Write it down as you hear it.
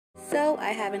Also, I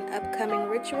have an upcoming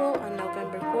ritual on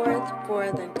November 4th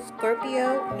for the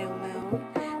Scorpio new moon.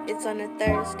 It's on a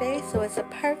Thursday, so it's a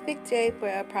perfect day for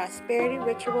a prosperity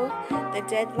ritual. The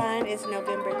deadline is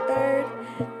November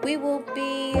 3rd. We will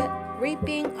be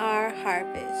reaping our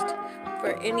harvest.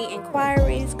 For any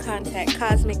inquiries, contact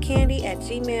KosmikKandi at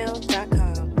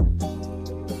gmail.com.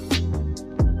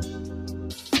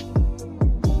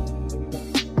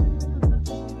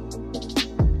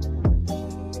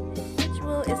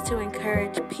 Is to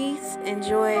encourage peace and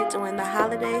joy during the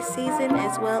holiday season,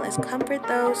 as well as comfort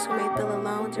those who may feel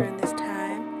alone during this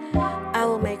time. I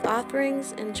will make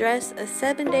offerings and dress a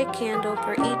 7-day candle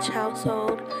for each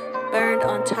household, burned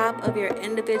on top of your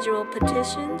individual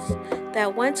petitions,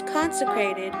 that once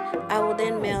consecrated, I will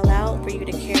then mail out for you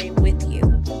to carry with you.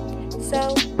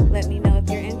 So, let me know if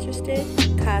you're interested.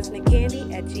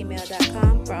 KosmikKandi at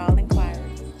gmail.com for all inquiries.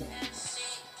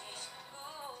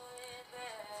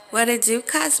 What it do,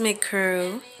 Cosmic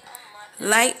Crew?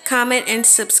 Like, comment, and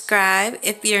subscribe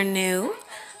if you're new.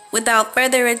 Without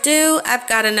further ado, I've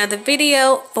got another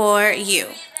video for you.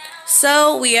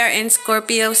 So, we are in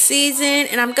Scorpio season,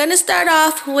 and I'm going to start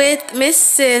off with Miss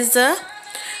SZA.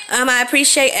 I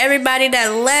appreciate everybody that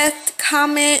left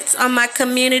comments on my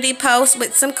community post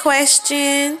with some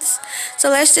questions. So,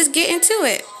 let's just get into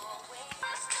it.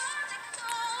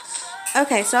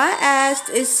 Okay, so I asked,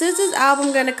 is SZA's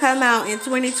album going to come out in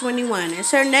 2021?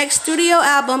 Is her next studio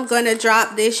album going to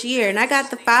drop this year? And I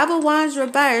got the 5 of Wands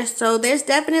reversed, so there's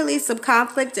definitely some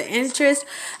conflict of interest.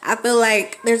 I feel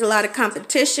like there's a lot of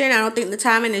competition. I don't think the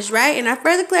timing is right. And I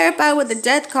further clarify with the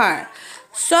Death card.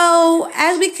 So,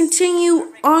 as we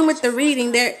continue on with the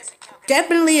reading, there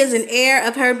definitely is an air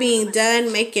of her being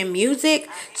done making music.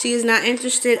 She is not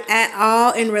interested at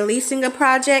all in releasing a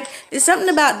project. It's something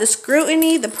about the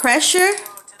scrutiny, the pressure.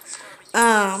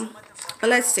 But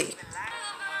let's see.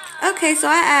 Okay, so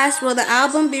I asked, will the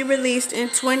album be released in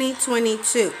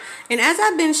 2022? And as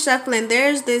I've been shuffling,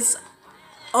 there's this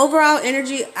overall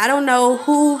energy. I don't know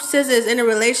who SZA is in a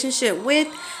relationship with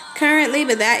currently,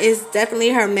 but that is definitely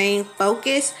her main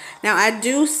focus. Now, I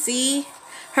do see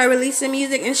her releasing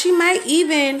music, and she might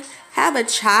even have a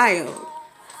child.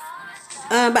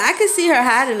 But I could see her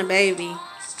hiding a baby.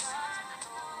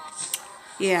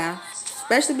 Yeah,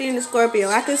 especially being a Scorpio.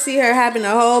 I could see her having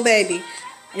a whole baby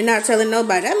and not telling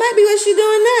nobody. That might be what she's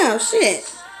doing now.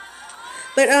 Shit.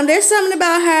 But there's something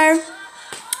about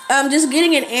her. Just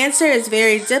getting an answer is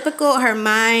very difficult. Her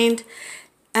mind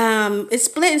it's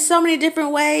split in so many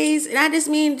different ways, and I just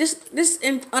mean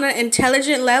on an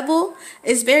intelligent level,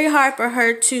 it's very hard for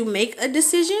her to make a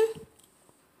decision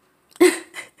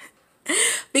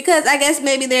because I guess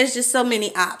maybe there's just so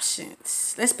many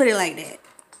options. Let's put it like that.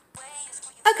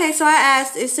 Okay, so I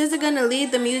asked, is SZA gonna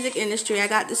leave the music industry? I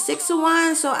got the 6 of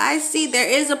Wands, so I see there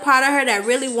is a part of her that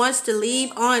really wants to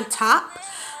leave on top,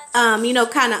 you know,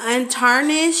 kind of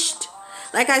untarnished.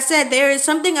 Like I said, there is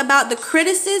something about the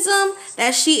criticism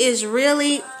that she is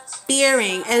really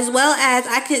fearing, as well as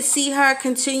I could see her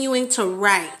continuing to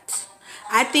write.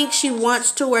 I think she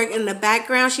wants to work in the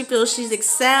background. She feels she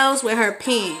excels with her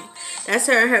pen. That's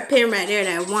her pen right there,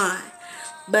 that wand.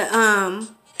 But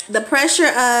the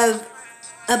pressure of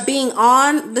being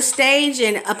on the stage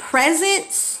and a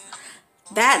presence,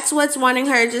 that's what's wanting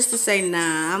her just to say,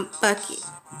 nah, fuck it.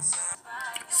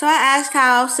 So I asked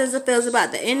how SZA feels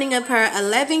about the ending of her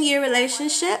 11-year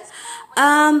relationship.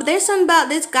 There's something about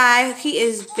this guy. He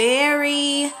is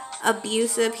very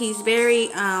abusive. He's very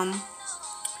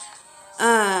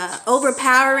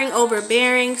overpowering,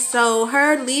 overbearing. So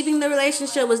her leaving the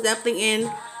relationship was definitely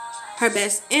in her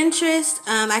best interest.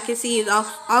 I can see he's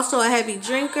also a heavy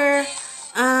drinker.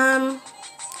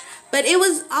 But it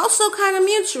was also kind of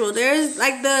mutual. There's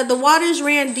like the waters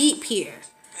ran deep here.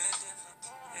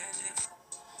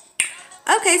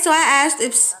 Okay, so I asked,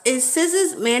 is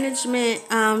SZA's management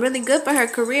really good for her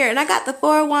career? And I got the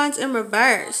 4 of Wands in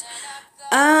reverse.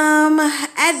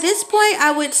 At this point,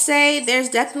 I would say there's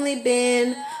definitely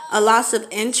been a loss of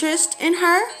interest in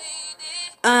her.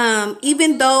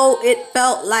 Even though it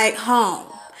felt like home.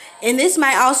 And this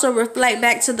might also reflect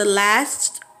back to the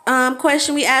last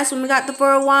question we asked when we got the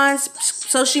 4 of Wands.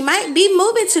 So she might be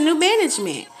moving to new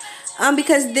management.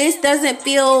 Because this doesn't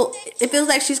feel, it feels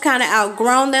like she's kind of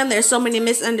outgrown them. There's so many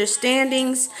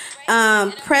misunderstandings,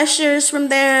 pressures from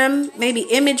them, maybe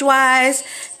image-wise.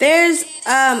 There's,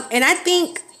 and I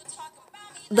think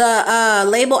the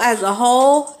label as a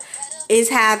whole is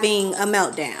having a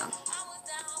meltdown.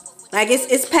 Like,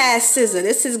 it's past SZA.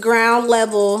 This is ground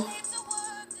level.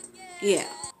 Yeah.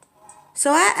 So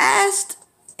I asked,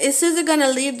 is SZA gonna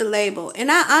leave the label?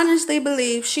 And I honestly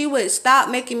believe she would stop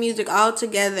making music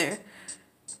altogether.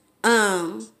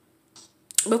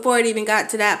 before it even got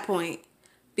to that point,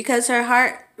 because her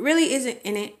heart really isn't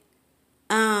in it.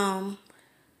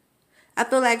 I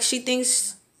feel like she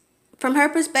thinks, from her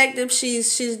perspective,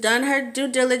 she's done her due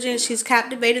diligence. She's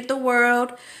captivated the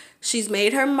world. She's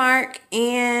made her mark,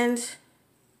 and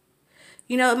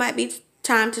it might be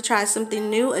time to try something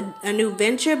new, a new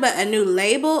venture, but a new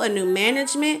label, a new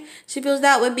management. She feels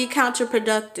that would be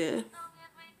counterproductive.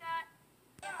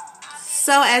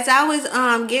 So as I was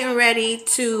getting ready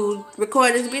to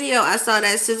record this video, I saw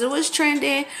that SZA was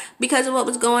trending because of what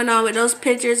was going on with those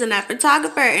pictures and that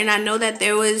photographer. And I know that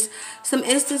there was some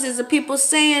instances of people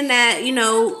saying that,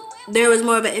 there was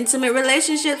more of an intimate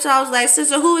relationship. So I was like,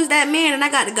 SZA, who is that man? And I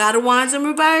got the God of Wands in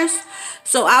reverse.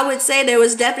 So I would say there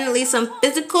was definitely some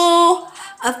physical,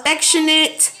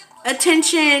 affectionate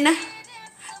attention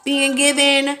being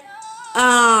given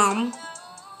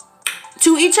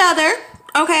to each other.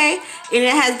 Okay, and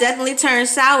it has definitely turned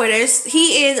sour.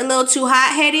 He is a little too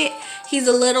hot-headed. He's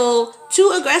a little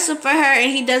too aggressive for her,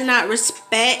 and he does not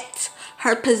respect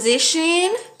her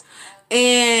position.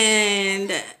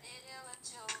 And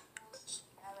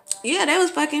yeah, that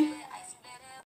was fucking.